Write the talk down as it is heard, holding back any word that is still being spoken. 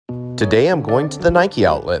Today I'm going to the Nike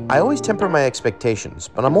outlet. I always temper my expectations,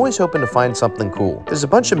 but I'm always hoping to find something cool. There's a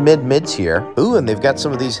bunch of mids here. Ooh, and they've got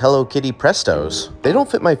some of these Hello Kitty Prestos. They don't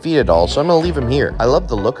fit my feet at all, so I'm gonna leave them here. I love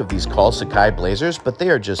the look of these Call Sakai blazers, but they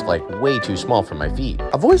are just like way too small for my feet.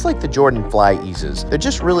 I've always liked the Jordan Fly Eases. They're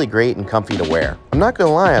just really great and comfy to wear. I'm not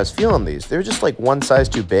gonna lie, I was feeling these. They're just like one size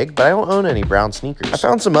too big, but I don't own any brown sneakers. I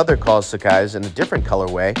found some other Call Sakais in a different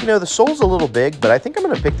colorway. You know, the sole's a little big, but I think I'm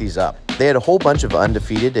gonna pick these up. They had a whole bunch of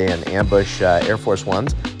Undefeated and Ambush Air Force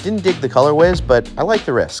Ones. Didn't dig the colorways, but I like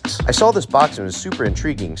the risks. I saw this box and it was super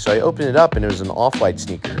intriguing, so I opened it up and it was an Off-White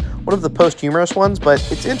sneaker. One of the post-humorous ones, but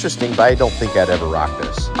it's interesting, but I don't think I'd ever rock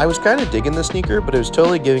this. I was kind of digging the sneaker, but it was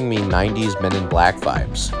totally giving me 90s Men in Black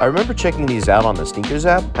vibes. I remember checking these out on the sneakers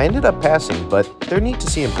app. I ended up passing, but they're neat to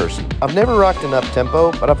see in person. I've never rocked an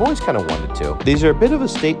up-tempo, but I've always kind of wanted to. These are a bit of a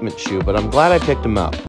statement shoe, but I'm glad I picked them up.